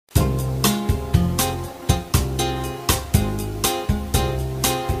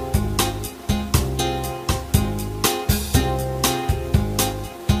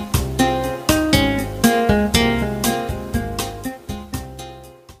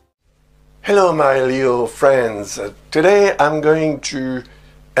Hello my Leo friends. Today I'm going to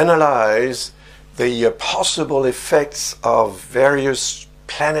analyze the possible effects of various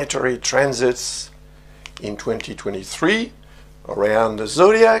planetary transits in 2023 around the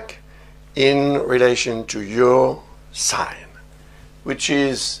zodiac in relation to your sign, which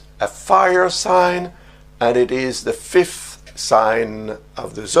is a fire sign, and it is the fifth sign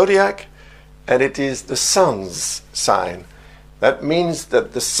of the zodiac, and it is the sun's sign. That means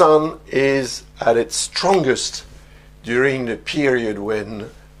that the sun is at its strongest during the period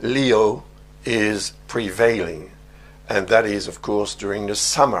when Leo is prevailing. And that is, of course, during the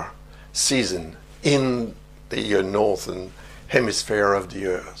summer season in the northern hemisphere of the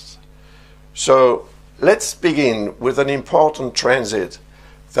Earth. So let's begin with an important transit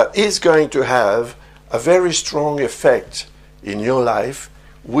that is going to have a very strong effect in your life,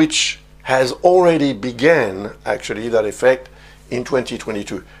 which has already began, actually, that effect in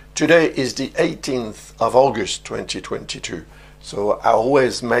 2022. Today is the 18th of August 2022. So I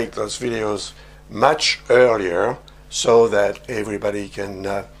always make those videos much earlier so that everybody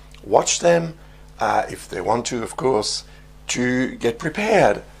can watch them if they want to, of course, to get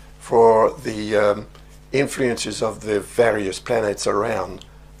prepared for the influences of the various planets around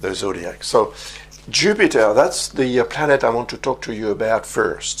the zodiac. So Jupiter, that's the planet I want to talk to you about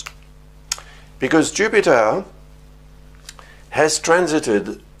first, because Jupiter has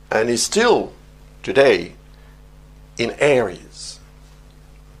transited and is still today in Aries,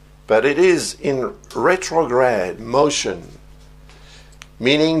 but it is in retrograde motion,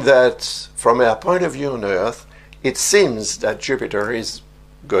 meaning that from our point of view on Earth, it seems that Jupiter is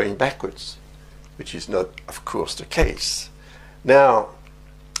going backwards, which is not, of course, the case. Now,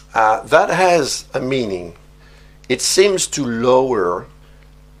 that has a meaning. It seems to lower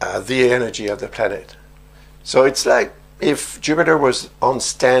the energy of the planet. So it's like if Jupiter was on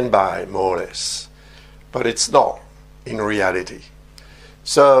standby, more or less, but it's not in reality.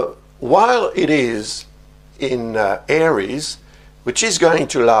 So while it is in Aries, which is going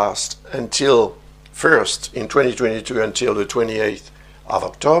to last until first in 2022 until the 28th of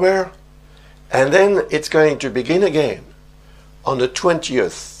October, and then it's going to begin again on the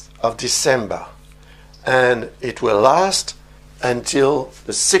 20th of December, and it will last until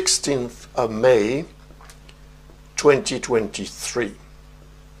the 16th of May 2023,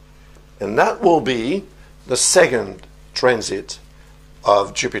 and that will be the second transit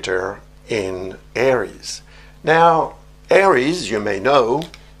of Jupiter in Aries. Now, Aries, you may know,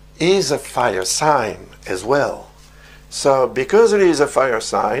 is a fire sign as well. So because it is a fire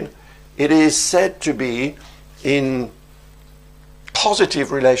sign, it is said to be in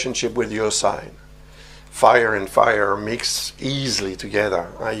positive relationship with your sign. Fire and fire mix easily together.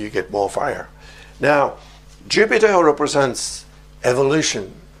 You get more fire. Now, Jupiter represents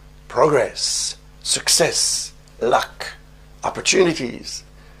evolution, progress, success, luck, opportunities,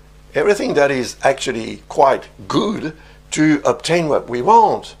 everything that is actually quite good to obtain what we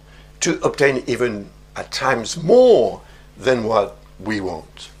want, to obtain even at times more than what we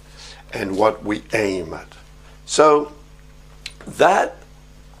want and what we aim at. So that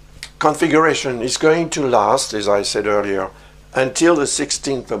configuration is going to last, as I said earlier, until the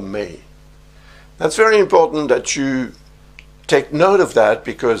 16th of May. That's very important that you take note of that,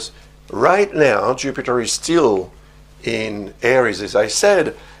 because right now Jupiter is still in Aries, as I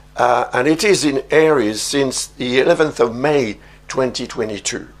said, and it is in Aries since the 11th of May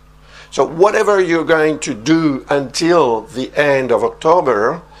 2022. So whatever you're going to do until the end of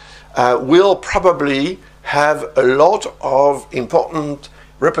October will probably have a lot of important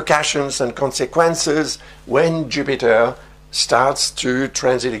repercussions and consequences when Jupiter starts to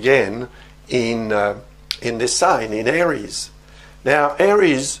transit again in this sign, in Aries. Now,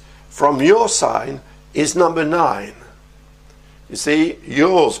 Aries, from your sign, is number 9. You see,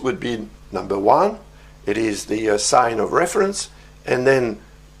 yours would be number 1. It is the sign of reference, and then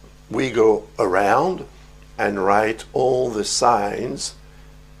we go around and write all the signs.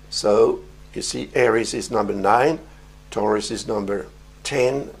 So, you see, Aries is number 9, Taurus is number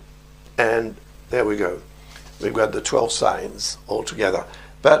 10, and there we go. We've got the 12 signs all together.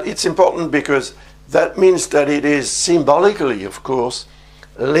 But it's important because that means that it is symbolically, of course,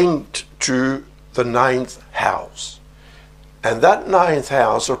 linked to the 9th house. And that 9th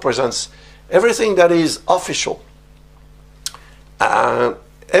house represents everything that is official,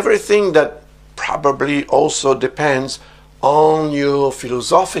 everything that probably also depends on your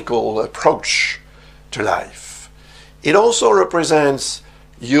philosophical approach to life. It also represents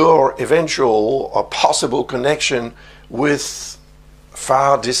your eventual or possible connection with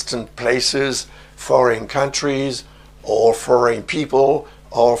far distant places, foreign countries, or foreign people,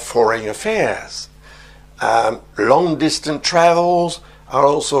 or foreign affairs. Long-distance travels are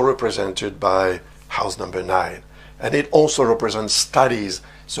also represented by house number 9. And it also represents studies.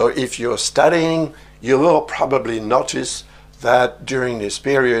 So if you're studying, you will probably notice that during this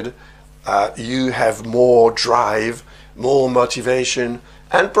period, you have more drive, more motivation,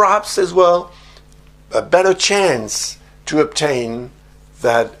 and perhaps as well a better chance to obtain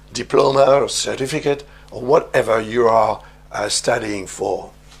that diploma or certificate or whatever you are studying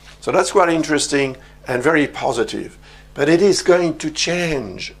for. So that's quite interesting and very positive. But it is going to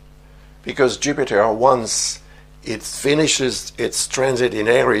change because Jupiter, once it finishes its transit in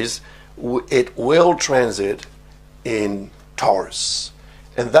Aries, it will transit in Taurus.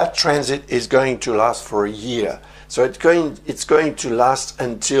 And that transit is going to last for a year. So it's going to last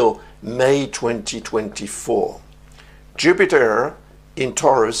until May 2024. Jupiter in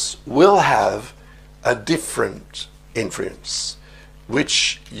Taurus will have a different influence,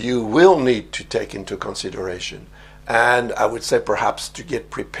 which you will need to take into consideration, and I would say perhaps to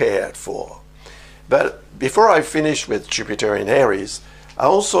get prepared for. But before I finish with Jupiter in Aries, I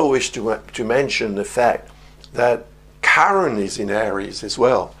also wish to mention the fact that Chiron is in Aries as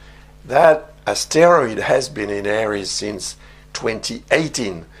well. That asteroid has been in Aries since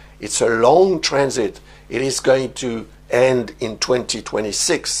 2018. It's a long transit. It is going to end in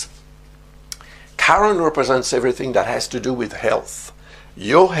 2026. Chiron represents everything that has to do with health.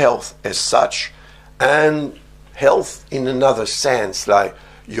 Your health as such, and health in another sense, like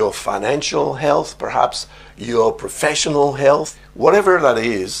your financial health, perhaps your professional health, whatever that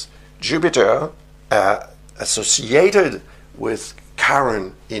is. Jupiter associated with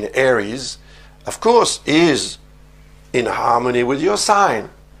Chiron in Aries, of course, is in harmony with your sign.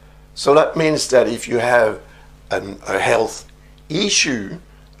 So that means that if you have a health issue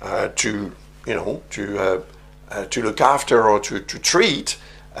to look after or to treat,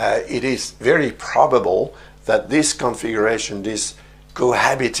 it is very probable that this configuration, this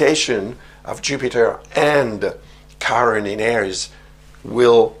cohabitation of Jupiter and Chiron in Aries prevention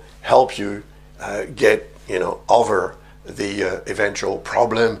will help you get over the eventual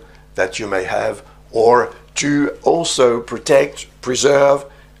problem that you may have, or to also protect, preserve,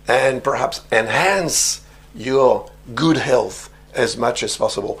 and perhaps enhance your good health as much as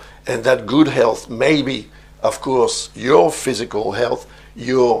possible. And that good health may be, of course, your physical health,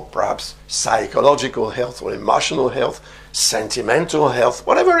 your perhaps psychological health or emotional health, sentimental health,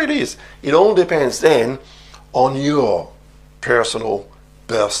 whatever it is. It all depends then on your personal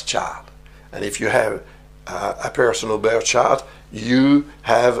birth chart. And if you have a personal birth chart, you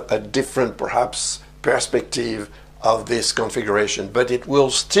have a different perhaps perspective of this configuration, but it will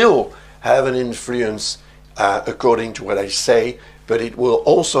still have an influence according to what I say, but it will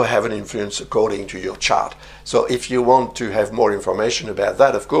also have an influence according to your chart. So if you want to have more information about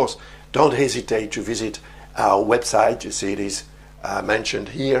that, of course, don't hesitate to visit our website. You see it is mentioned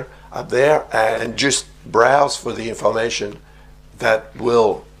here, up there, and just browse for the information that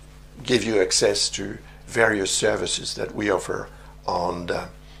will give you access to various services that we offer on the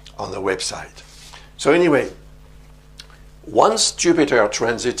website. So anyway, once Jupiter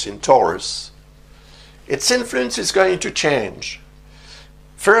transits in Taurus, its influence is going to change.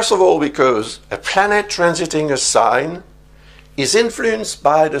 First of all, because a planet transiting a sign is influenced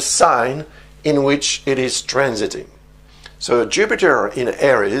by the sign in which it is transiting. So Jupiter in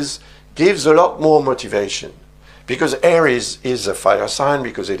Aries gives a lot more motivation, because Aries is a fire sign,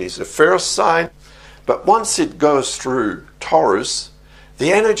 because it is the first sign. But once it goes through Taurus,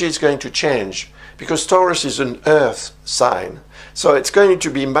 the energy is going to change, because Taurus is an earth sign. So it's going to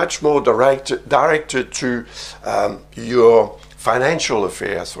be much more directed to your financial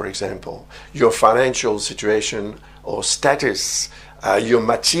affairs, for example, your financial situation or status, your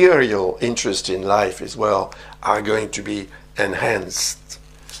material interest in life as well are going to be enhanced.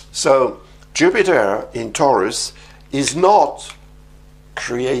 So Jupiter in Taurus is not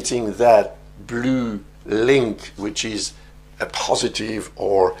creating that blue link, which is a positive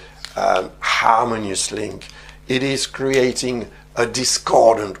or harmonious link. It is creating a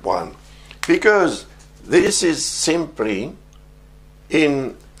discordant one, because this is simply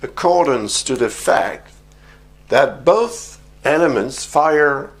in accordance to the fact that both elements,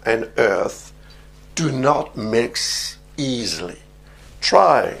 fire and earth, do not mix easily.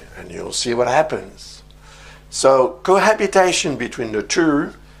 Try and you'll see what happens. So cohabitation between the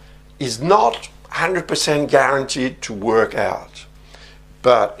two is not 100% guaranteed to work out,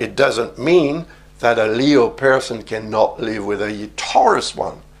 but it doesn't mean that a Leo person cannot live with a Taurus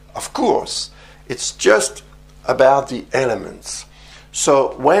one. Of course, it's just about the elements.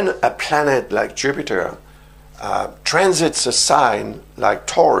 So when a planet like Jupiter transits a sign like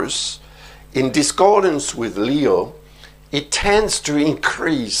Taurus, in discordance with Leo, it tends to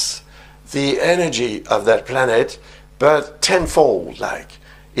increase the energy of that planet, but tenfold. Like,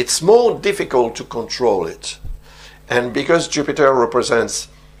 it's more difficult to control it. And because Jupiter represents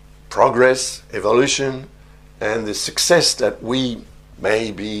progress, evolution, and the success that we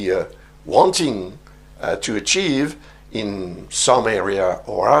may be wanting to achieve in some area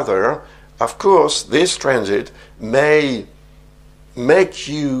or other, of course, this transit may make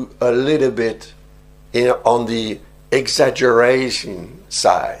you a little bit on the exaggeration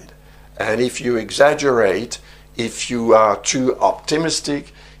side. And if you exaggerate, if you are too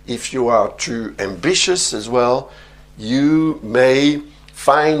optimistic, if you are too ambitious as well, you may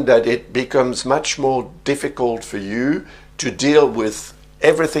find that it becomes much more difficult for you to deal with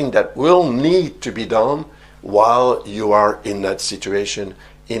everything that will need to be done while you are in that situation,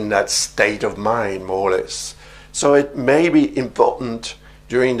 in that state of mind, more or less. So it may be important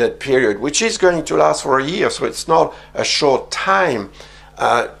during that period, which is going to last for a year, so it's not a short time,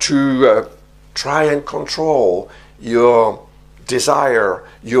 to try and control your desire,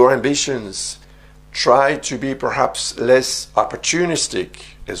 your ambitions. Try to be perhaps less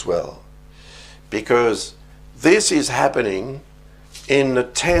opportunistic as well, because this is happening in the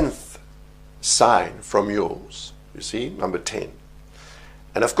 10th sign from yours, you see, number 10.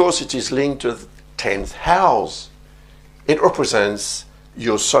 And of course it is linked to the 10th house. It represents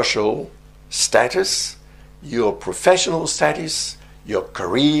your social status, your professional status, your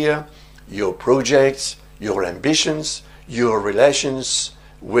career, your projects, your ambitions, your relations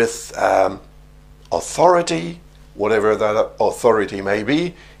with authority, whatever that authority may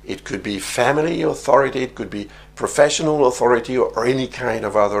be. It could be family authority, it could be professional authority, or any kind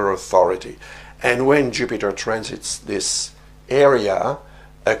of other authority. And when Jupiter transits this area,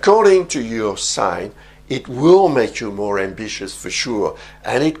 according to your sign, it will make you more ambitious for sure.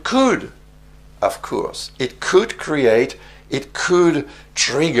 And it could, of course, it could create, it could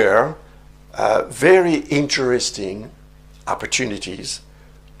trigger very interesting opportunities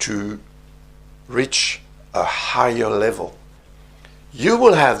to reach a higher level. You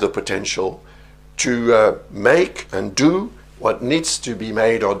will have the potential to make and do what needs to be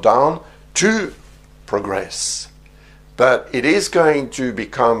made or done to progress. But it is going to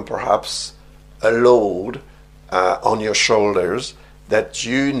become perhaps a load on your shoulders that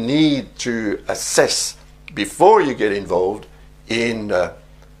you need to assess before you get involved in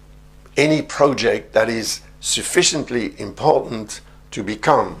any project that is sufficiently important to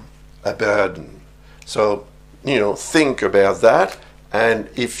become a burden. So, think about that. And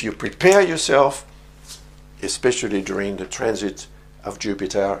if you prepare yourself, especially during the transit of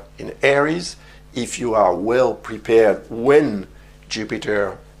Jupiter in Aries, if you are well prepared when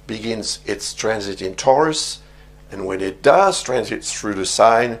Jupiter begins its transit in Taurus, and when it does transit through the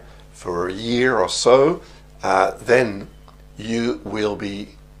sign for a year or so, then you will be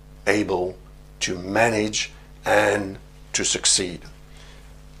able to manage and to succeed.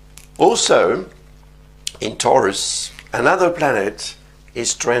 Also, in Taurus, another planet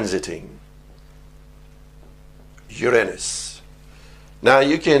is transiting, Uranus. Now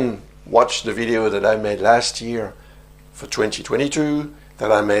you can watch the video that I made last year for 2022,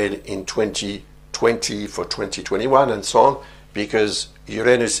 that I made in 2020 for 2021, and so on, because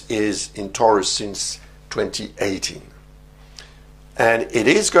Uranus is in Taurus since 2018. And it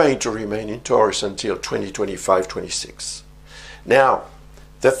is going to remain in Taurus until 2025-26. Now,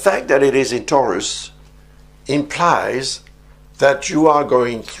 the fact that it is in Taurus implies that you are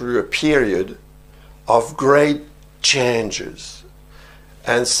going through a period of great changes.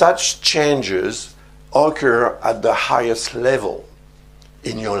 And such changes occur at the highest level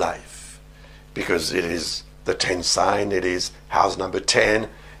in your life, because it is the 10th sign, it is house number 10,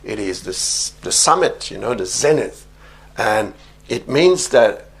 it is the summit, the zenith. And it means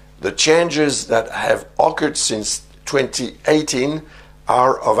that the changes that have occurred since 2018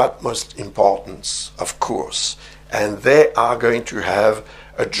 are of utmost importance, of course, and they are going to have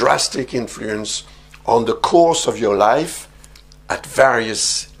a drastic influence on the course of your life at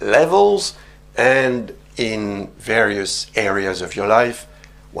various levels and in various areas of your life,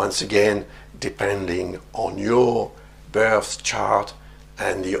 once again depending on your birth chart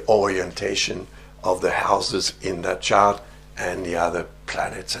and the orientation of the houses in that chart and the other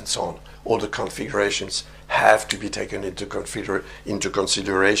planets and so on. All the configurations have to be taken into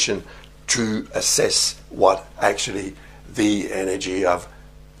consideration to assess what actually the energy of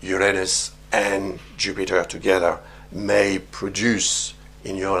Uranus and Jupiter together may produce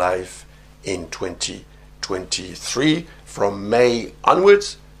in your life in 2023, from May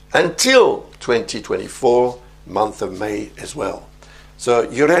onwards until 2024, month of May as well. So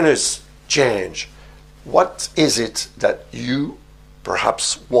Uranus change. What is it that you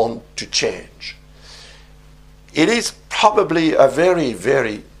perhaps want to change? It is probably a very,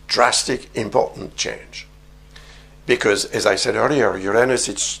 very drastic, important change. Because, as I said earlier, Uranus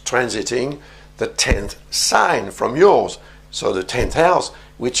is transiting the 10th sign from yours. So the 10th house,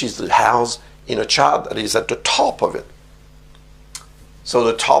 which is the house in a chart that is at the top of it. So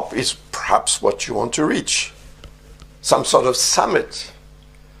the top is perhaps what you want to reach. Some sort of summit,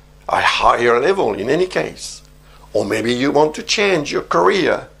 a higher level in any case. Or maybe you want to change your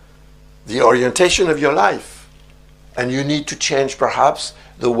career, the orientation of your life. And you need to change perhaps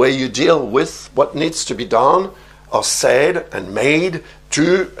the way you deal with what needs to be done or said and made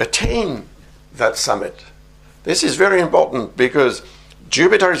to attain that summit. This is very important because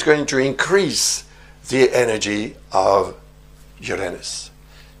Jupiter is going to increase the energy of Uranus.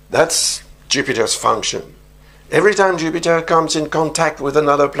 That's Jupiter's function. Every time Jupiter comes in contact with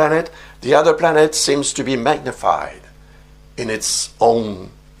another planet, the other planet seems to be magnified in its own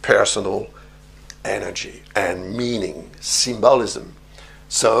personal energy and meaning, symbolism.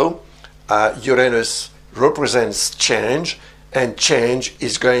 So Uranus represents change, and change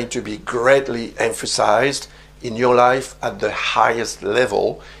is going to be greatly emphasized in your life at the highest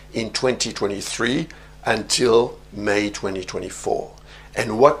level in 2023 until May 2024.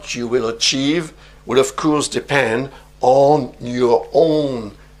 And what you will achieve will of course depend on your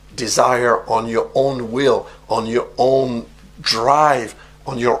own desire, on your own will, on your own drive,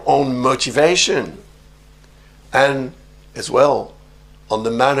 on your own motivation, and as well on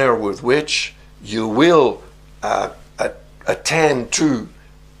the manner with which you will attend to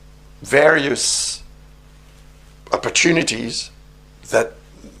various opportunities that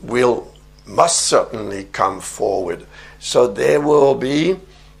must certainly come forward. So there will be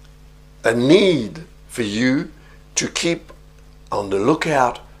a need for you to keep on the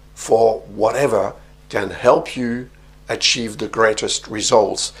lookout for whatever can help you achieve the greatest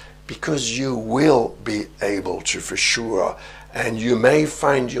results, because you will be able to, for sure. And you may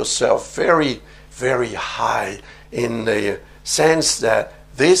find yourself very, very high in the sense that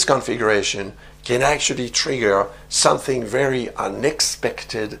this configuration can actually trigger something very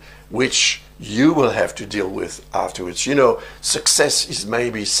unexpected, which you will have to deal with afterwards. You know, success is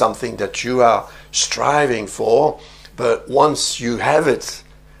maybe something that you are striving for, but once you have it,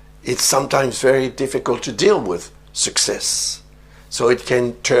 it's sometimes very difficult to deal with success. So it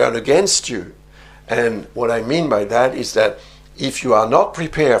can turn against you. And what I mean by that is that if you are not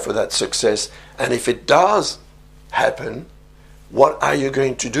prepared for that success, and if it does happen, what are you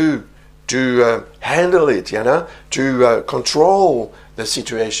going to do to handle it, to control the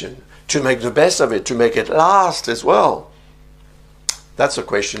situation, to make the best of it, to make it last as well? That's a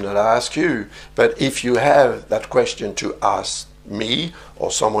question that I ask you. But if you have that question to ask me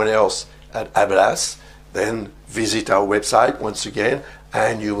or someone else at Ablas, then visit our website once again,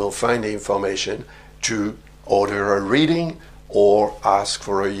 and you will find the information to order a reading or ask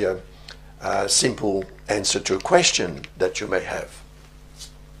for a simple answer to a question that you may have.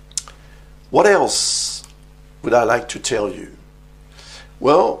 What else would I like to tell you?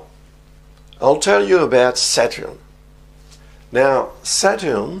 Well, I'll tell you about Saturn. Now,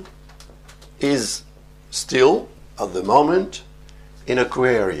 Saturn is still, at the moment, in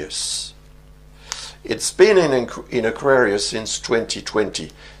Aquarius. It's been in Aquarius since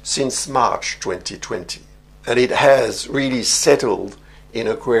 2020, since March 2020. And it has really settled in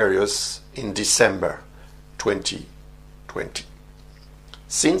Aquarius in December 2020.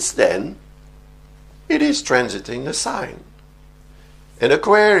 Since then, it is transiting the sign. And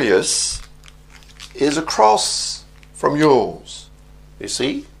Aquarius is across from yours. You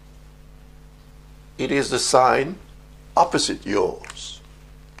see? It is the sign opposite yours.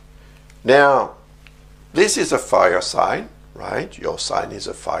 Now, this is a fire sign, right? Your sign is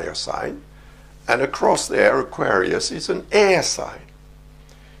a fire sign. And across there, Aquarius is an air sign.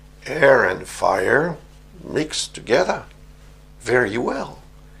 Air and fire mix together very well.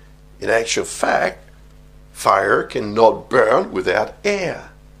 In actual fact, fire cannot burn without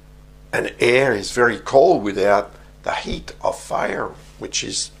air. And air is very cold without the heat of fire, which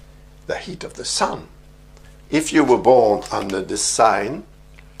is the heat of the sun. If you were born under this sign,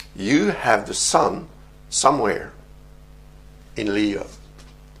 you have the sun somewhere in Leo.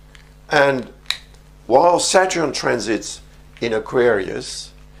 And while Saturn transits in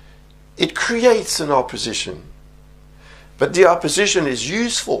Aquarius, it creates an opposition. But the opposition is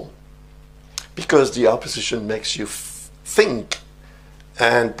useful because the opposition makes you think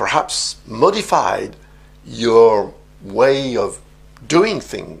and perhaps modified your way of doing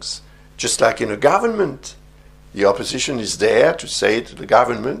things. Just like in a government, The opposition is there to say to the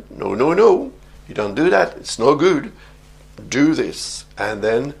government, no, no, no, you don't do that, it's no good, do this. And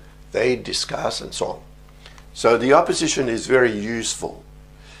then they discuss and so on. So the opposition is very useful,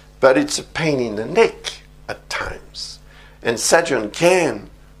 but it's a pain in the neck at times. And Saturn can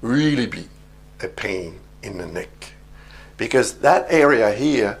really be a pain in the neck, because that area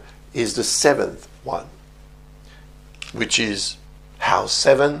here is the 7th one, which is house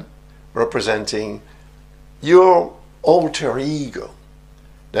 7, representing your alter ego.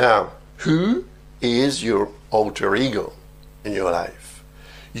 Now, who is your alter ego in your life?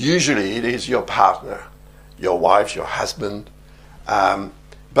 Usually it is your partner, your wife, your husband,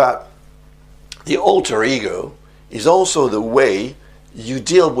 but the alter ego is also the way you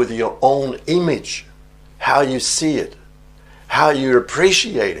deal with your own image, how you see it, how you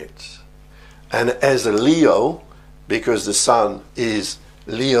appreciate it. And as a Leo, because the Sun is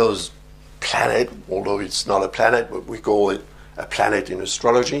Leo's planet, although it's not a planet, but we call it a planet in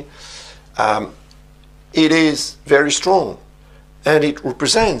astrology, it is very strong, and it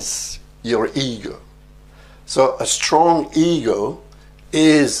represents your ego. So a strong ego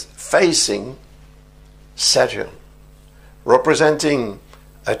is facing Saturn, representing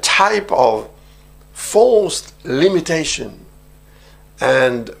a type of forced limitation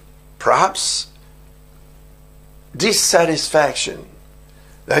and perhaps dissatisfaction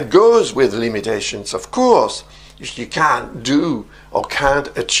that goes with limitations. Of course, if you can't do or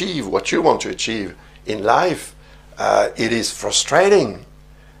can't achieve what you want to achieve in life, it is frustrating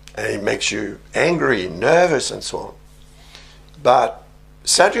and it makes you angry, nervous, and so on. But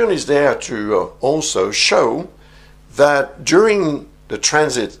Saturn is there to also show that during the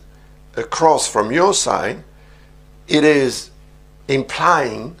transit across from your sign, it is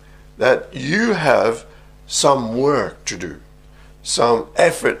implying that you have some work to do, some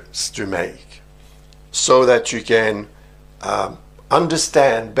efforts to make, so that you can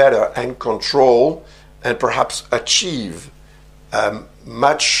understand better and control and perhaps achieve a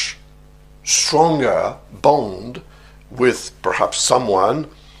much stronger bond with perhaps someone.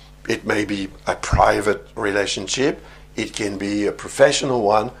 It may be a private relationship, it can be a professional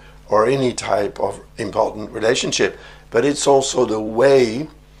one, or any type of important relationship, but it's also the way,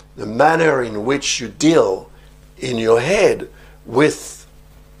 the manner in which you deal in your head with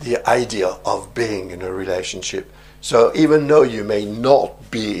the idea of being in a relationship. So even though you may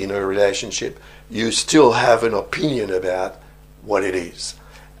not be in a relationship, you still have an opinion about what it is.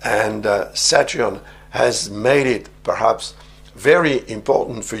 And Saturn has made it perhaps very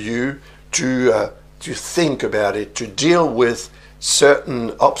important for you to think about it, to deal with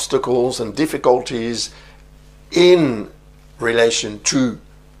certain obstacles and difficulties in relation to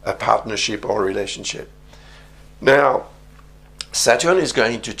a partnership or relationship. Now, Saturn is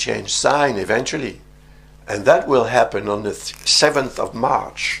going to change sign eventually, and that will happen on the 7th of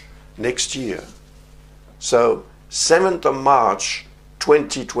March next year. So 7th of March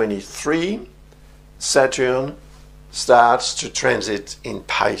 2023, Saturn starts to transit in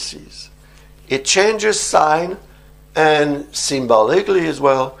Pisces. It changes sign, and symbolically as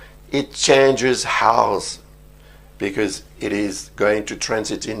well, it changes house, because it is going to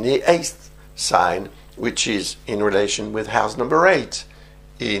transit in the 8th sign, which is in relation with house number 8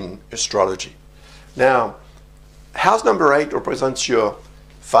 in astrology. Now, house number 8 represents your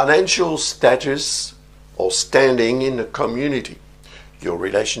financial status or standing in the community, your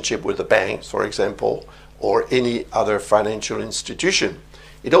relationship with the banks, for example, or any other financial institution.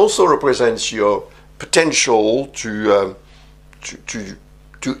 It also represents your potential to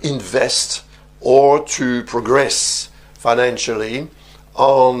invest or to progress financially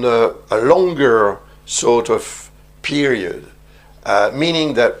on a longer sort of period,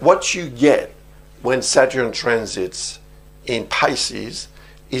 meaning that what you get when Saturn transits in Pisces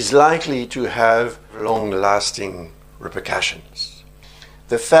is likely to have long-lasting repercussions.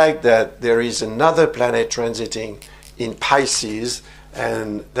 The fact that there is another planet transiting in Pisces,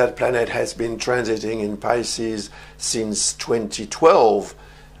 and that planet has been transiting in Pisces since 2012,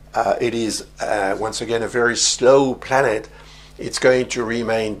 it is once again a very slow planet. It's going to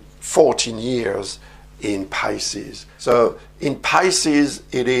remain 14 years in Pisces. So in Pisces,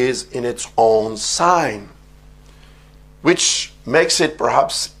 it is in its own sign, which makes it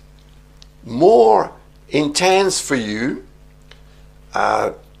perhaps more intense for you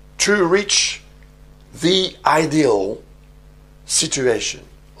to reach the ideal situation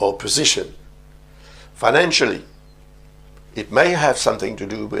or position. Financially, it may have something to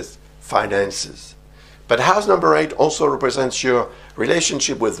do with finances. But house number 8 also represents your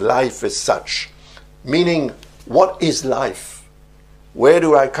relationship with life as such, meaning what is life? Where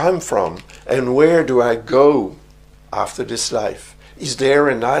do I come from and where do I go after this life? Is there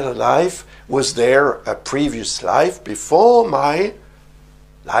another life? Was there a previous life before my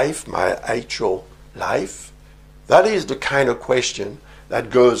life, my actual life? That is the kind of question that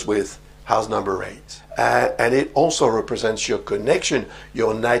goes with house number 8. And it also represents your connection,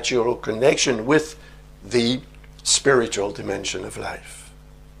 your natural connection with the spiritual dimension of life.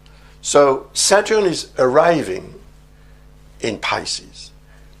 So Saturn is arriving in Pisces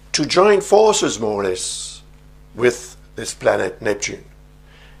to join forces more or less with this planet Neptune.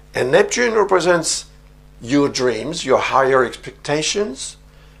 And Neptune represents your dreams, your higher expectations,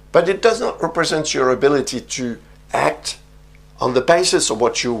 but it does not represent your ability to act on the basis of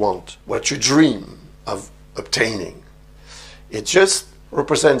what you want, what you dream of obtaining. It just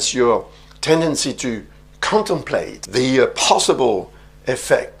represents your tendency to contemplate the possible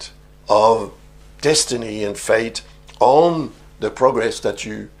effect of destiny and fate on the progress that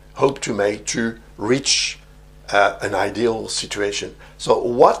you hope to make to reach an ideal situation. So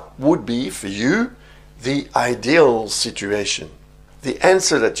what would be for you the ideal situation? The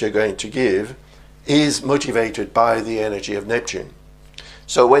answer that you're going to give is motivated by the energy of Neptune.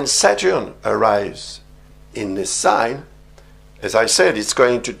 So when Saturn arrives in this sign, as I said, it's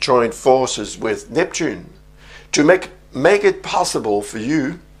going to join forces with Neptune to make it possible for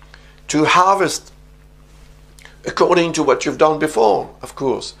you to harvest according to what you've done before, of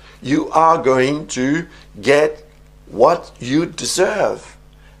course. You are going to get what you deserve.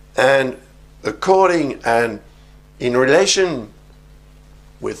 And according and in relation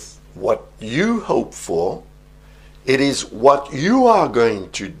with what you hope for, it is what you are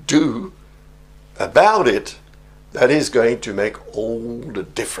going to do about it that is going to make all the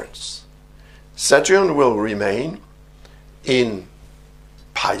difference. Saturn will remain in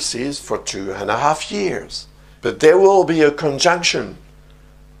Pisces for 2.5 years. But there will be a conjunction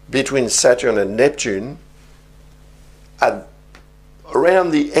between Saturn and Neptune at around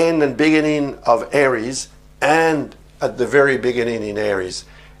the end and beginning of Aries and at the very beginning in Aries.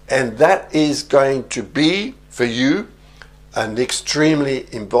 And that is going to be, for you, an extremely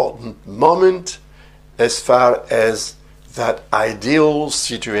important moment as far as that ideal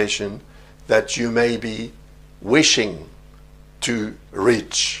situation that you may be wishing to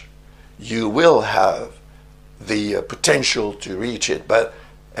reach. You will have the potential to reach it. But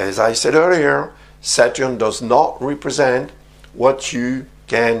as I said earlier, Saturn does not represent what you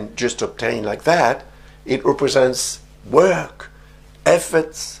can just obtain like that. It represents work,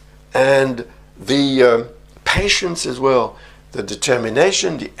 efforts, and the patience as well, the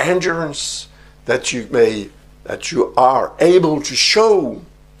determination, the endurance that you are able to show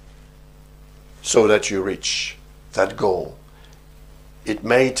so that you reach that goal. It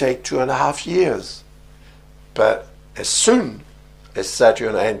may take 2.5 years, but as soon as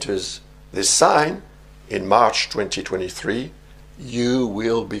Saturn enters this sign in March 2023, you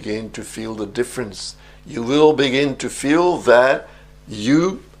will begin to feel the difference. You will begin to feel that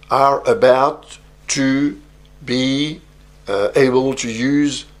you are about to be able to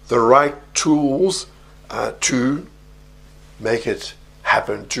use the right tools to make it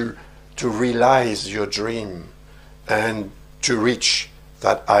happen, to realize your dream and to reach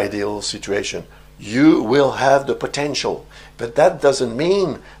that ideal situation. You will have the potential, but that doesn't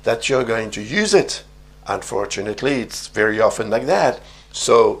mean that you're going to use it. Unfortunately, it's very often like that.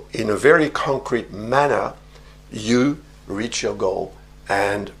 So in a very concrete manner, you reach your goal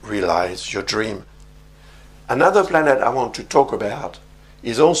and realize your dream. Another planet I want to talk about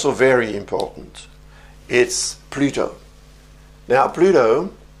is also very important. It's Pluto. Now,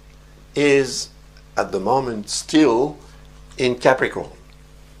 Pluto is at the moment still in Capricorn,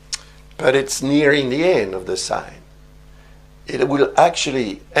 but it's nearing the end of the sign. It will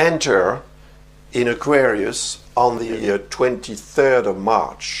actually enter in Aquarius on the 23rd of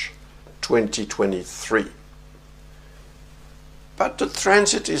March 2023. But the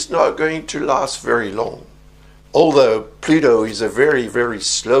transit is not going to last very long. Although Pluto is a very, very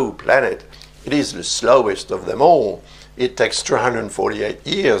slow planet, it is the slowest of them all. It takes 248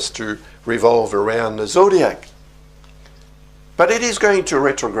 years to revolve around the zodiac. But it is going to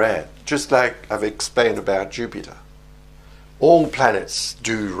retrograde, just like I've explained about Jupiter. All planets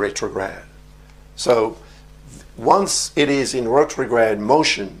do retrograde. So once it is in retrograde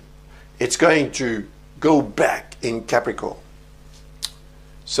motion, it's going to go back in Capricorn.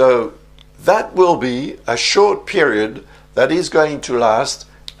 So that will be a short period that is going to last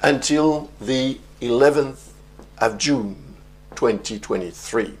until the 11th of June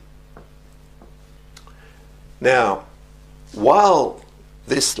 2023. Now, while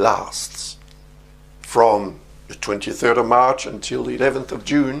this lasts from the 23rd of March until the 11th of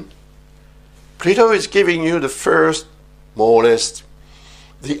June, Pluto is giving you the first, more or less,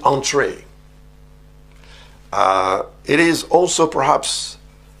 the entree. It is also perhaps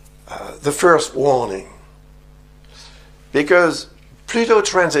the first warning, because Pluto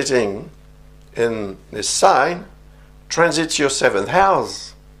transiting in this sign transits your seventh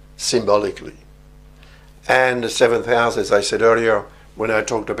house symbolically. And the seventh house, as I said earlier, when I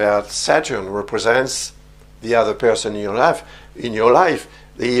talked about Saturn, represents the other person in your life,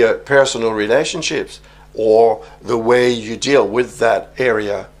 the personal relationships, or the way you deal with that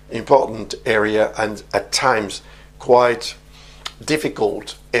area, important area, and at times quite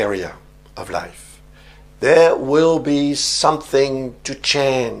difficult area of life. There will be something to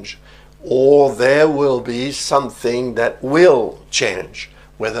change, or there will be something that will change,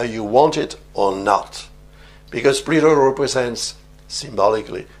 whether you want it or not. Because Pluto represents,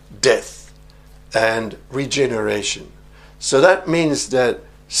 symbolically, death and regeneration. So that means that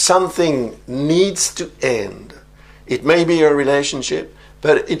something needs to end. It may be a relationship,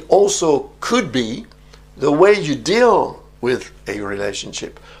 but it also could be the way you deal with a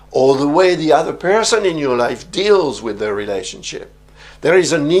relationship, or the way the other person in your life deals with the relationship. There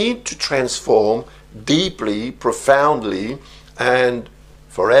is a need to transform deeply, profoundly, and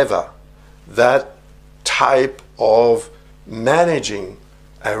forever that type of managing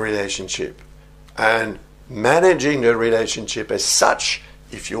a relationship. And managing a relationship as such,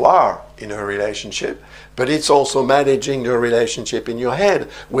 if you are in a relationship, but it's also managing the relationship in your head,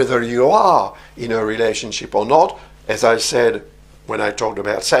 whether you are in a relationship or not. As I said when I talked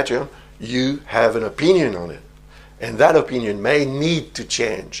about Saturn, you have an opinion on it. And that opinion may need to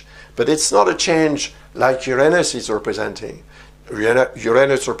change. But it's not a change like Uranus is representing.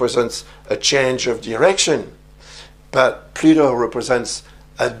 Uranus represents a change of direction, but Pluto represents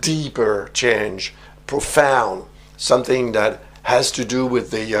a deeper change, profound, something that has to do with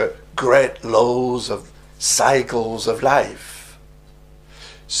the great laws of cycles of life.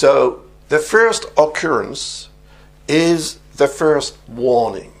 So the first occurrence is the first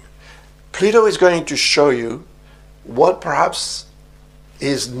warning. Pluto is going to show you what perhaps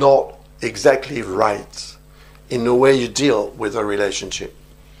is not exactly right in the way you deal with a relationship,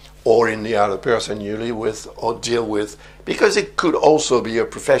 or in the other person you live with or deal with, because it could also be a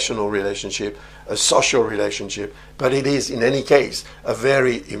professional relationship, a social relationship, but it is in any case a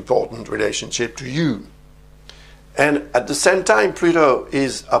very important relationship to you. And at the same time, Pluto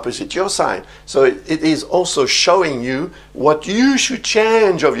is opposite your sign, so it is also showing you what you should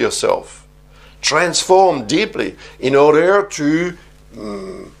change of yourself, transform deeply in order to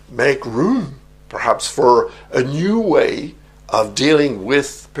make room perhaps for a new way of dealing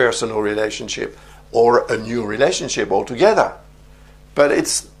with personal relationship, or a new relationship altogether. But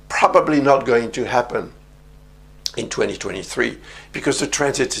it's probably not going to happen in 2023 because the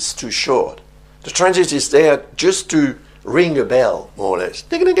transit is too short. The transit is there just to ring a bell, more or less.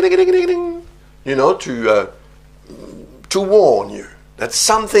 Ding, ding, ding, ding, ding, ding, you know, to warn you that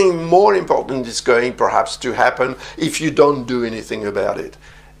something more important is going perhaps to happen if you don't do anything about it.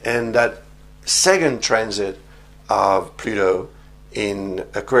 And that second transit of Pluto in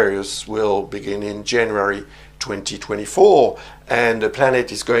Aquarius will begin in January 2024, and the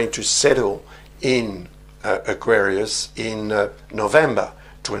planet is going to settle in Aquarius in November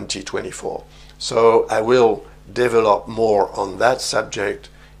 2024. So I will develop more on that subject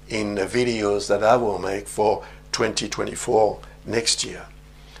in the videos that I will make for 2024 next year.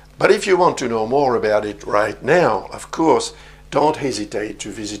 But if you want to know more about it right now, of course, don't hesitate to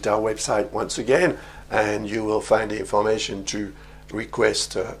visit our website once again, and you will find the information to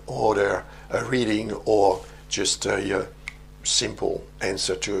request, order a reading, or just a simple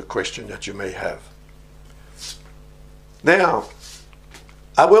answer to a question that you may have. Now,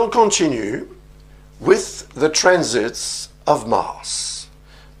 I will continue with the transits of Mars.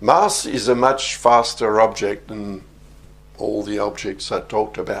 Mars is a much faster object than all the objects I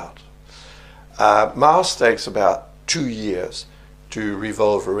talked about. Mars takes about 2 years to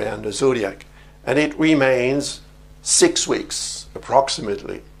revolve around the zodiac, and it remains 6 weeks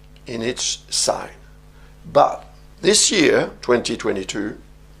approximately in each sign. But this year, 2022,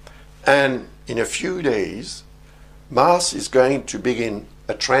 and in a few days, Mars is going to begin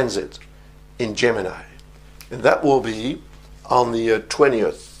a transit in Gemini, and that will be on the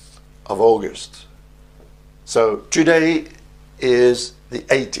 20th of August. So today is the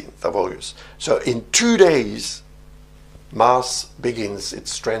 18th of August. So in 2 days, Mars begins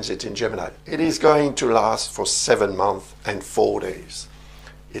its transit in Gemini. It is going to last for 7 months and 4 days.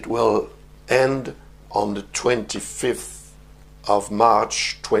 It will end on the 25th of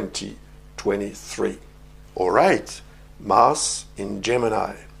March 2023. All right, Mars in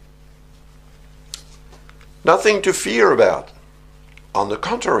Gemini. Nothing to fear about. On the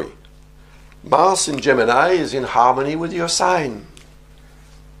contrary, Mars in Gemini is in harmony with your sign.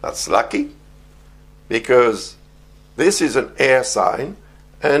 That's lucky, because this is an air sign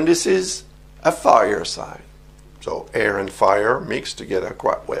and this is a fire sign. So air and fire mix together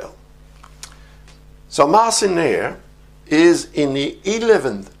quite well. So Mars in air is in the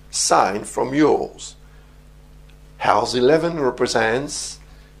 11th sign from yours. House 11 represents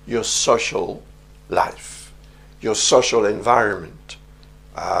your social life, your social environment.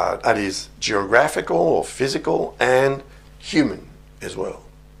 That is geographical or physical and human as well.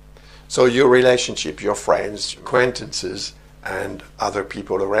 So your relationship, your friends, acquaintances, and other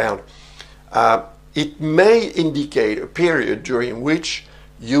people around. It may indicate a period during which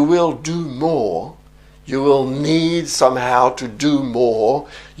you will do more. You will need somehow to do more.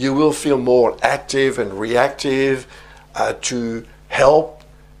 You will feel more active and reactive to help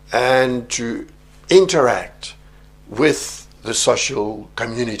and to interact with the social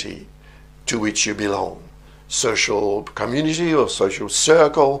community to which you belong. Social community or social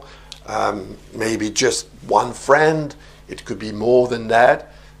circle, maybe just one friend. It could be more than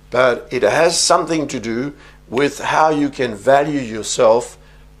that, but it has something to do with how you can value yourself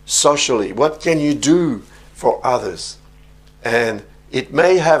socially. What can you do for others? And it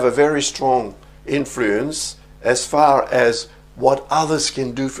may have a very strong influence as far as what others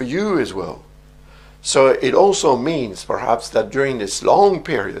can do for you as well. So it also means perhaps that during this long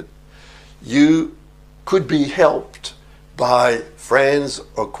period, you could be helped by friends,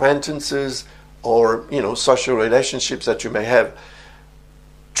 acquaintances, or social relationships that you may have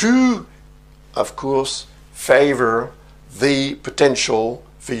to, of course, favor the potential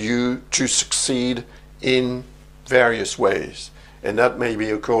for you to succeed in various ways. And that may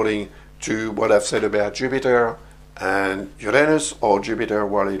be according to what I've said about Jupiter and Uranus, or Jupiter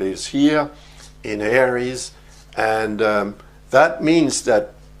while it is here in Aries. And that means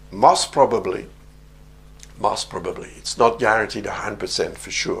that most probably, it's not guaranteed 100%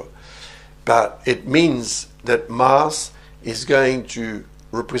 for sure, but it means that Mars is going to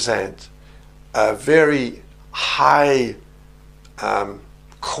represent a very high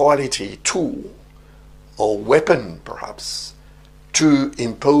quality tool or weapon, perhaps, to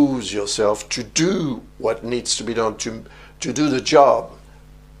impose yourself, to do what needs to be done, to do the job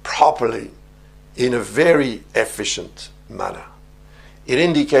properly in a very efficient manner. It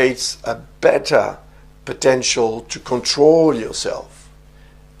indicates a better potential to control yourself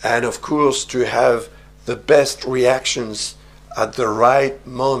and, of course, to have the best reactions at the right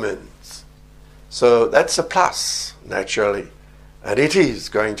moment. So that's a plus, naturally, and it is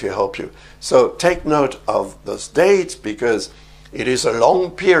going to help you. So take note of those dates, because it is a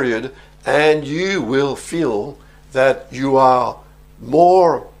long period and you will feel that you are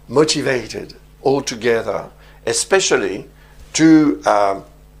more motivated altogether, especially to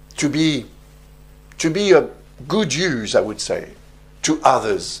be a good use, I would say, to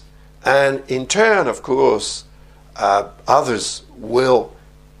others. And in turn, of course, others will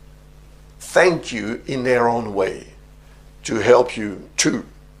thank you in their own way to help you to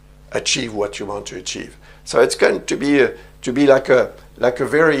achieve what you want to achieve. So it's going to be like a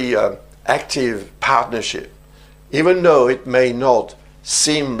very active partnership, even though it may not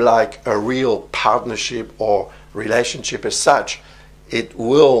seem like a real partnership or relationship as such. It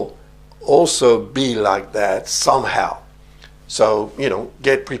will also be like that somehow. So,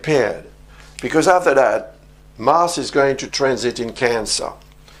 get prepared. Because after that, Mars is going to transit in Cancer.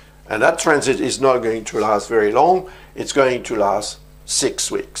 And that transit is not going to last very long. It's going to last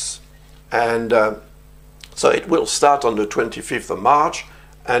 6 weeks. And so it will start on the 25th of March,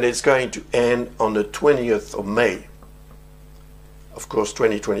 and it's going to end on the 20th of May. Of course,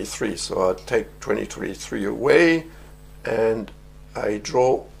 2023. So I take 2023 away, and I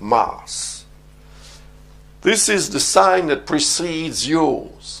draw Mars. This is the sign that precedes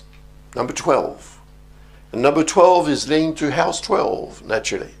yours, number 12. And number 12 is linked to house 12,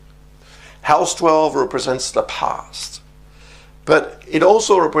 naturally. House 12 represents the past, but it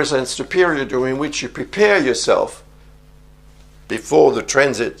also represents the period during which you prepare yourself before the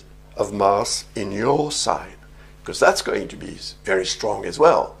transit of Mars in your sign, because that's going to be very strong as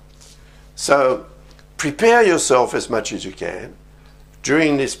well. So prepare yourself as much as you can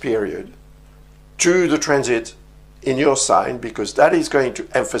during this period to the transit in your sign, because that is going to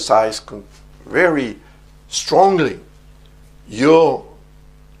emphasize very strongly your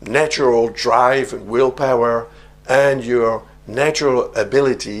natural drive and willpower and your natural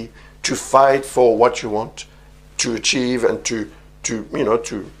ability to fight for what you want to achieve and to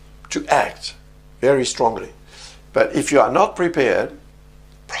act very strongly. But if you are not prepared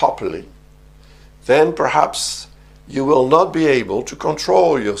properly, then perhaps you will not be able to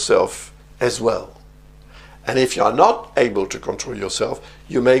control yourself as well. And if you are not able to control yourself,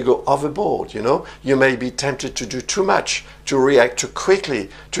 you may go overboard, you know. You may be tempted to do too much, to react too quickly,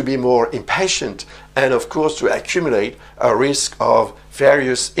 to be more impatient, and of course to accumulate a risk of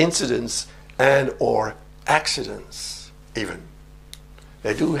various incidents and or accidents even.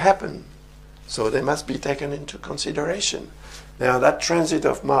 They do happen, so they must be taken into consideration. Now that transit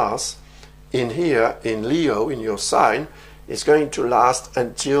of Mars in here, in Leo, in your sign, is going to last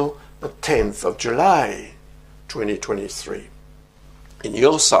until the 10th of July, 2023. In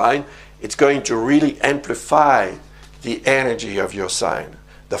your sign, it's going to really amplify the energy of your sign,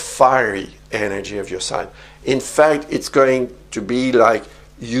 the fiery energy of your sign. In fact, it's going to be like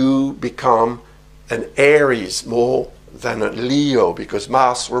you become an Aries more than a Leo, because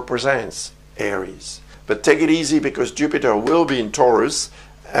Mars represents Aries. But take it easy, because Jupiter will be in Taurus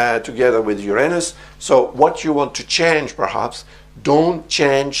together with Uranus. So what you want to change, perhaps, don't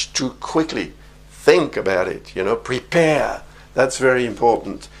change too quickly. Think about it, you know, prepare. That's very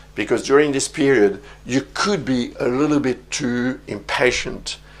important, because during this period you could be a little bit too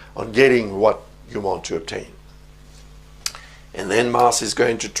impatient on getting what you want to obtain. And then Mars is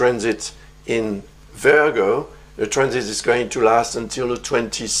going to transit in Virgo. The transit is going to last until the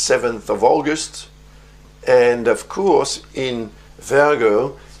 27th of August. And of course, in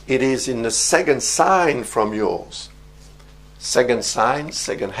Virgo, it is in the second sign from yours. Second sign,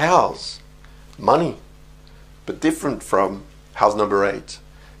 second house, money, but different from house number 8,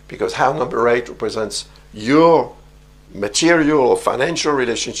 because house number 8 represents your material or financial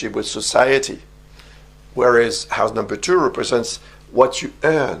relationship with society, whereas house number 2 represents what you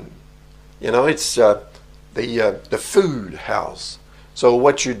earn. You know, it's the food house. So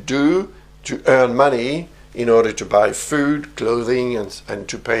what you do to earn money in order to buy food, clothing, and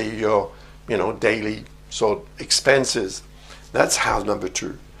to pay your, you know, daily sort of expenses. That's house number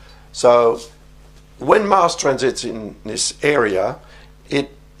 2. So when Mars transits in this area,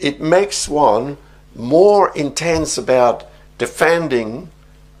 it makes one more intense about defending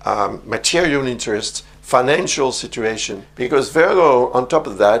material interests, financial situation, because Virgo, on top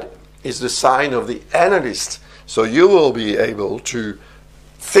of that, is the sign of the analyst. So you will be able to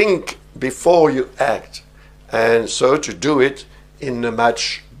think before you act, and so to do it in a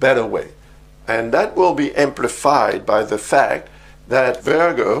much better way. And that will be amplified by the fact that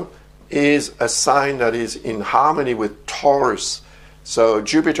Virgo is a sign that is in harmony with Taurus. So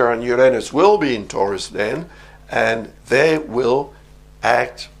Jupiter and Uranus will be in Taurus then, and they will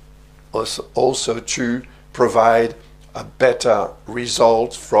act also to provide a better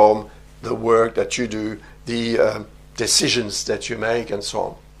result from the work that you do, the decisions that you make, and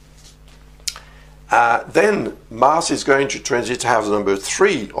so on. Then Mars is going to transit house number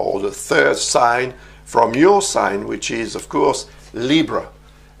 3, or the third sign from your sign, which is, of course, Libra.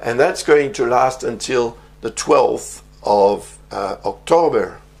 And that's going to last until the 12th of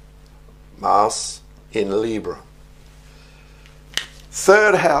October. Mars in Libra.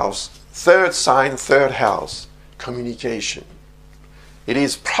 Third house, third sign, third house, communication. It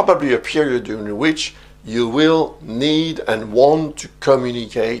is probably a period during which you will need and want to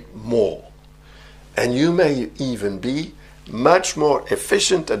communicate more. And you may even be much more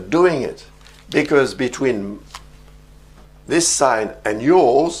efficient at doing it, because between this sign and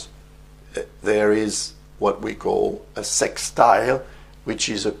yours, there is what we call a sextile, which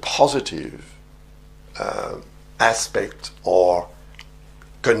is a positive aspect or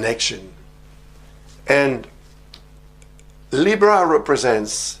connection. And Libra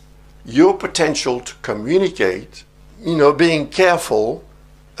represents your potential to communicate, you know, being careful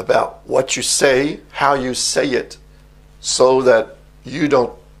about what you say, how you say it, so that you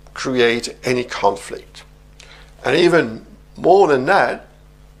don't create any conflict. And even more than that,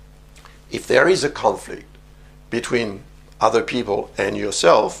 if there is a conflict between other people and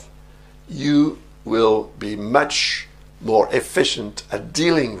yourself, you will be much more efficient at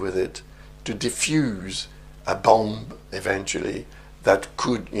dealing with it to diffuse a bomb eventually that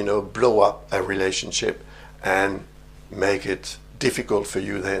could, you know, blow up a relationship and make it difficult for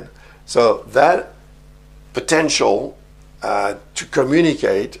you then. So that potential to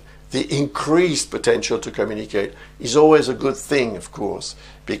communicate, the increased potential to communicate, is always a good thing, of course,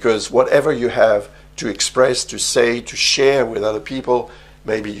 because whatever you have to express, to say, to share with other people,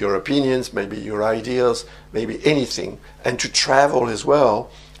 maybe your opinions, maybe your ideas, maybe anything, and to travel as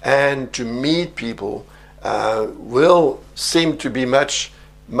well, and to meet people, will seem to be much,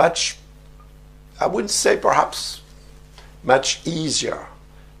 I wouldn't say perhaps much easier,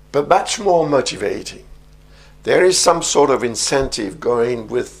 but much more motivating. There is some sort of incentive going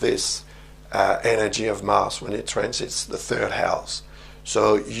with this energy of Mars when it transits the third house.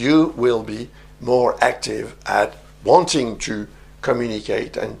 So you will be more active at wanting to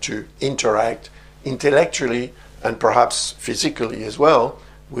communicate and to interact intellectually and perhaps physically as well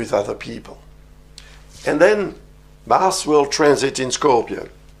with other people. And then Mars will transit in Scorpio.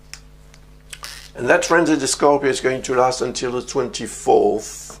 And that transit in Scorpio is going to last until the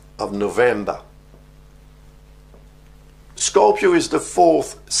 24th of November. Scorpio is the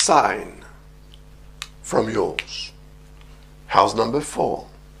fourth sign from yours. House number 4.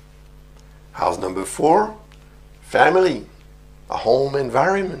 House number 4, family, a home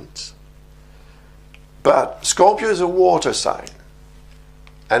environment. But Scorpio is a water sign.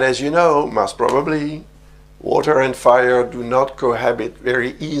 And as you know, most probably, water and fire do not cohabit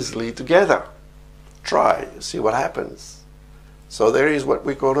very easily together. Try, see what happens. So there is what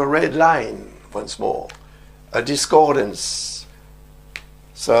we call a red line, once more, a discordance.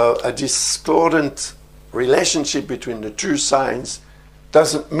 So a discordant relationship between the two signs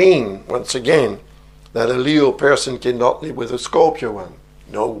doesn't mean, once again, that a Leo person cannot live with a Scorpio one.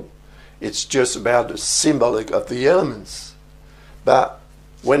 No, it's just about the symbolic of the elements. But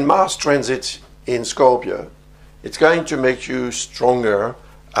when Mars transits in Scorpio, it's going to make you stronger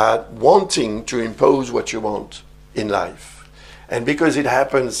at wanting to impose what you want in life. And because it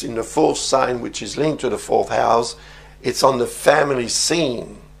happens in the fourth sign, which is linked to the fourth house, it's on the family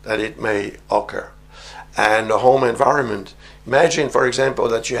scene that it may occur. And the home environment. Imagine, for example,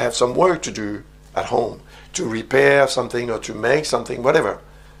 that you have some work to do at home, to repair something or to make something, whatever,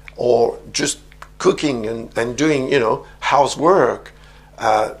 or just cooking and doing, housework.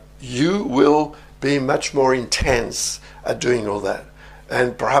 You will be much more intense at doing all that,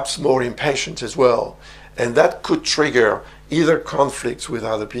 and perhaps more impatient as well. And that could trigger either conflicts with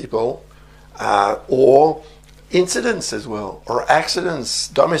other people or incidents as well, or accidents.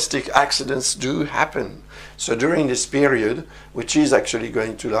 Domestic accidents do happen. So during this period, which is actually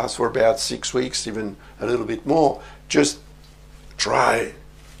going to last for about 6 weeks, even a little bit more, just try,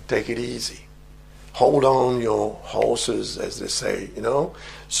 take it easy. Hold on your horses, as they say,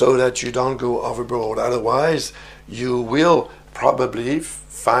 so that you don't go overboard. Otherwise, you will probably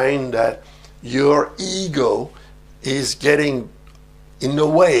find that your ego is getting in the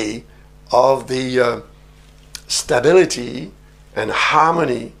way of the stability and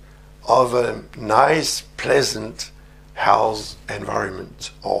harmony of a nice, pleasant house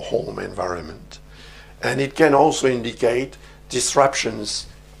environment or home environment. And it can also indicate disruptions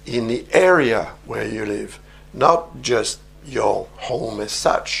in the area where you live, not just your home as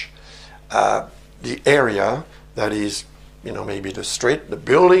such. The area that is, maybe the street, the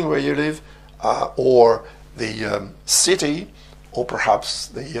building where you live, or the city, or perhaps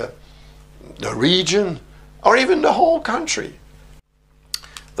the region, or even the whole country.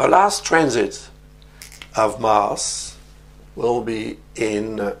 The last transit of Mars will be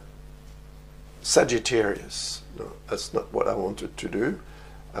in Sagittarius. No, that's not what I wanted to do.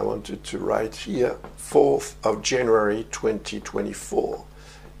 I wanted to write here 4th of January 2024.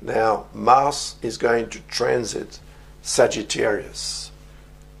 Now, Mars is going to transit Sagittarius.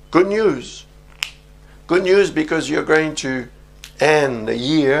 Good news. Good news, because you're going to end the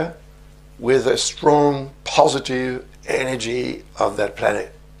year with a strong positive energy of that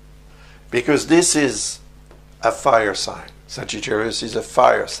planet. Because this is a fire sign. Sagittarius is a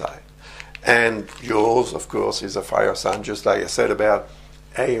fire sign. And yours, of course, is a fire sign, just like I said about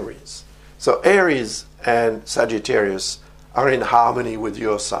Aries. So Aries and Sagittarius are in harmony with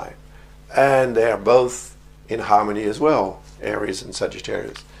your sign. And they are both in harmony as well, Aries and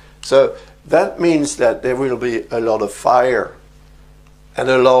Sagittarius. So that means that there will be a lot of fire and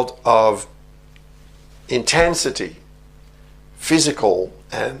a lot of intensity, physical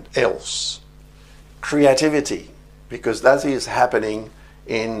and else. Creativity, because that is happening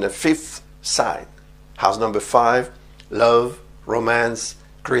in the 5th sign. House number 5, love, romance,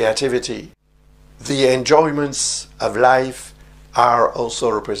 creativity. The enjoyments of life are also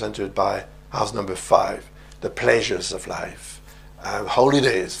represented by house number 5, the pleasures of life,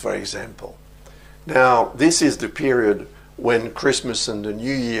 holidays, for example. Now, this is the period when Christmas and the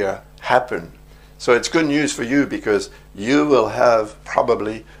New Year happen. So it's good news for you, because you will have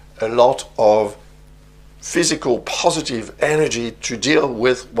probably a lot of physical positive energy to deal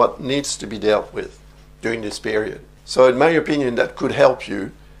with what needs to be dealt with during this period. So in my opinion, that could help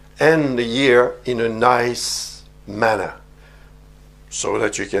you end the year in a nice manner, so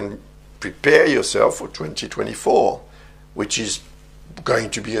that you can prepare yourself for 2024, which is going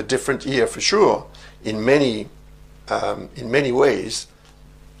to be a different year for sure in many ways.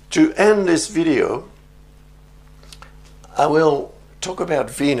 To end this video, I will talk about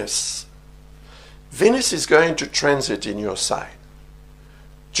Venus. Venus is going to transit in your sign,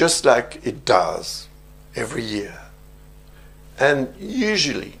 just like it does every year. And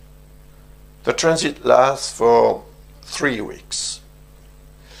usually, the transit lasts for 3 weeks.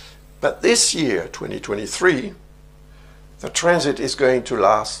 But this year, 2023, the transit is going to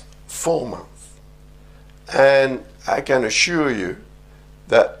last 4 months. And I can assure you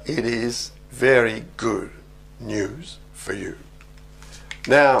that it is very good news for you.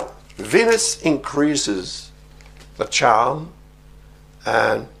 Now, Venus increases the charm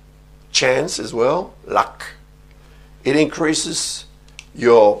and chance as well, luck. It increases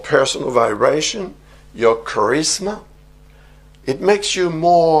your personal vibration, your charisma. It makes you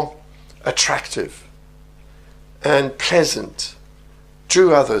more attractive and pleasant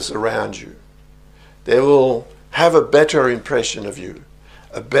to others around you. They will have a better impression of you,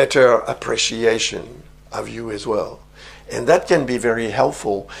 a better appreciation of you as well. And that can be very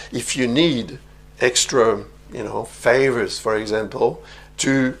helpful if you need extra, favors, for example,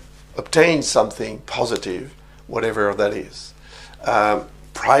 to obtain something positive, whatever that is,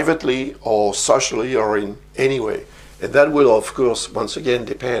 privately or socially or in any way. And that will, of course, once again,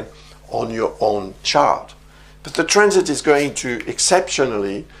 depend on your own chart. But the transit is going to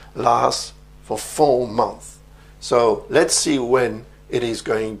exceptionally last for 4 months. So let's see when it is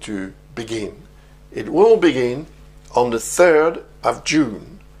going to begin. It will begin on the 3rd of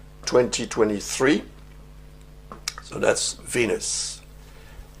June 2023. So that's Venus.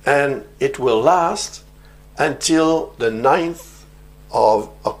 And it will last until the 9th of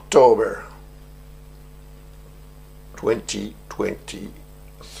October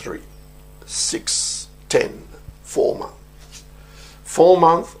 2023. 6, 10, 4 months. 4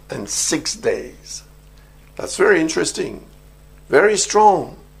 months and 6 days. That's very interesting. Very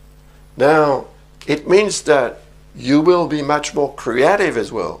strong. Now, it means that you will be much more creative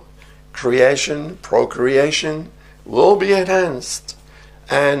as well. Creation, procreation will be enhanced.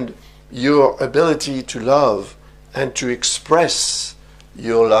 And your ability to love and to express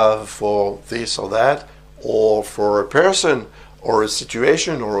your love for this or that, or for a person, or a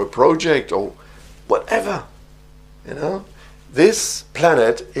situation, or a project, or whatever, this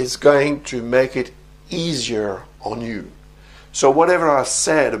planet is going to make it easier on you. So whatever I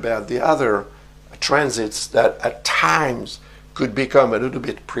said about the other transits that at times could become a little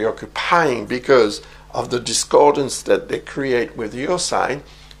bit preoccupying because of the discordance that they create with your sign,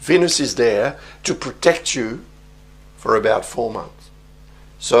 Venus is there to protect you for about 4 months.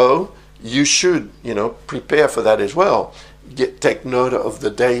 So you should, prepare for that as well. Take note of the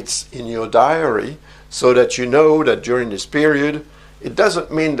dates in your diary so that you know that during this period, it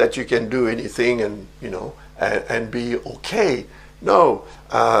doesn't mean that you can do anything and, and be okay. No,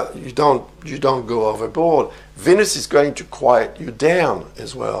 you don't go overboard. Venus is going to quiet you down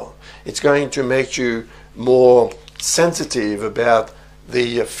as well. It's going to make you more sensitive about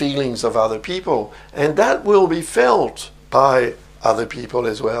the feelings of other people, and that will be felt by other people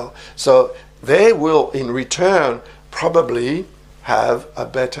as well. So they will, in return, probably have a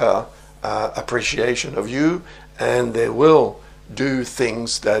better appreciation of you, and they will do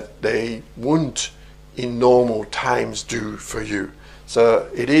things that they wouldn't in normal times do for you. So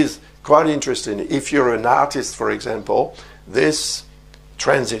it is quite interesting. If you're an artist, for example, this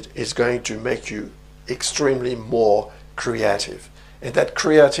transit is going to make you extremely more creative. And that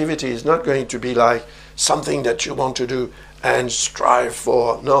creativity is not going to be like something that you want to do and strive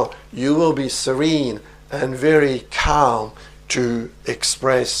for. No, you will be serene and very calm to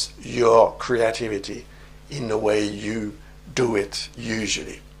express your creativity in the way you do it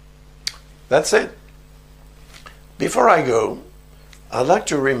usually. That's it. Before I go, I'd like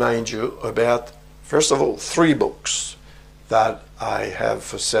to remind you about, first of all, 3 books that I have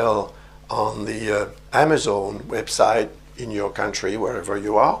for sale on the Amazon website in your country, wherever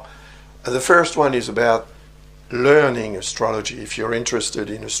you are. The first one is about learning astrology. If you're interested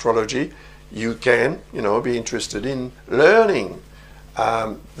in astrology, you can, be interested in learning.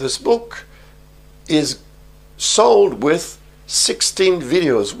 This book is sold with 16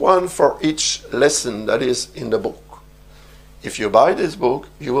 videos, one for each lesson that is in the book. If you buy this book,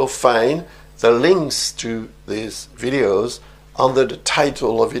 you will find the links to these videos under the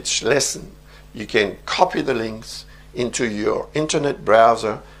title of each lesson. You can copy the links into your internet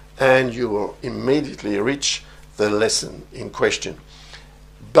browser and you will immediately reach the lesson in question.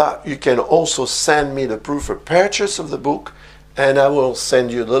 But you can also send me the proof of purchase of the book, and I will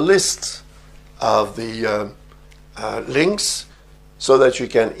send you the list of the links so that you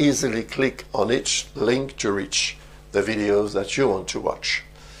can easily click on each link to reach the videos that you want to watch.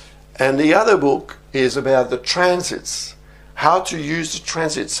 And the other book is about the transits, how to use the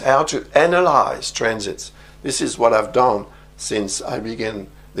transits, how to analyze transits. This is what I've done since I began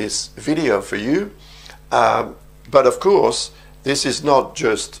this video for you. But of course, this is not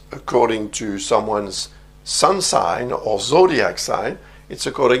just according to someone's sun sign or zodiac sign. It's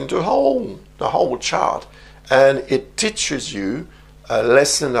according to the whole chart. And it teaches you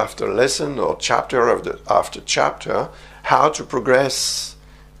lesson after lesson or chapter after chapter how to progress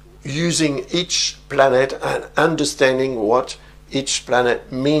using each planet and understanding what each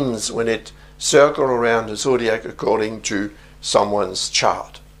planet means when it circles around the zodiac according to someone's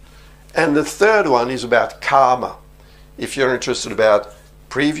chart. And the third one is about karma. If you're interested about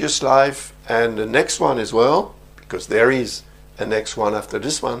previous life and the next one as well, because there is a next one after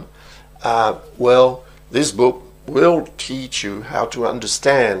this one, well, this book will teach you how to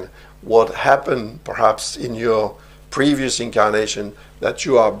understand what happened perhaps in your previous incarnation that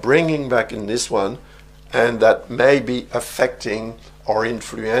you are bringing back in this one, and that may be affecting or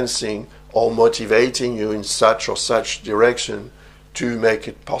influencing or motivating you in such or such direction to make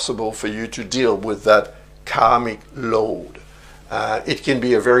it possible for you to deal with that karmic load. It can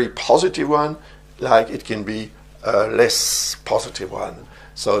be a very positive one, like it can be a less positive one,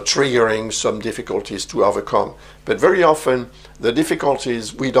 so triggering some difficulties to overcome. But very often the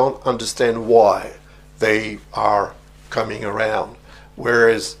difficulties, we don't understand why they are coming around.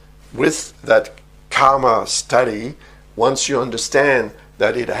 Whereas with that karma study, once you understand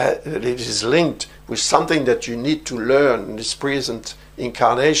that it is linked with something that you need to learn in this present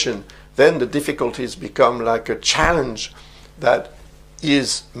incarnation, then the difficulties become like a challenge that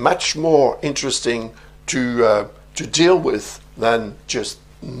is much more interesting to deal with than just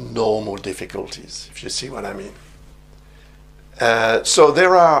normal difficulties, if you see what I mean. So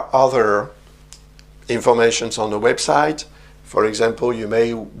there are other informations on the website. For example, you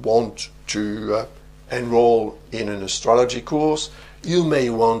may want to enroll in an astrology course. You may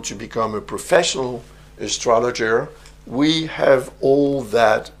want to become a professional astrologer. We have all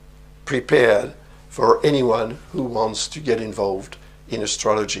that prepared for anyone who wants to get involved in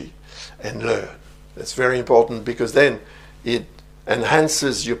astrology and learn. That's very important, because then it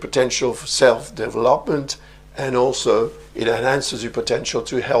enhances your potential for self-development, and also it enhances your potential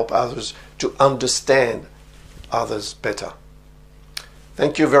to help others to understand others better.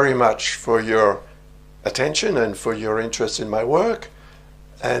 Thank you very much for your attention and for your interest in my work.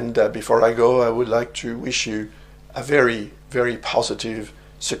 And before I go, I would like to wish you a very, very positive,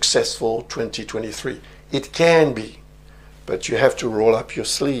 successful 2023. It can be, but you have to roll up your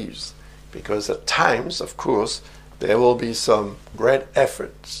sleeves, because at times, of course, there will be some great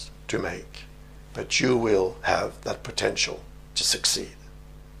efforts to make, but you will have that potential to succeed.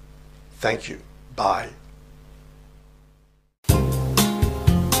 Thank you. Bye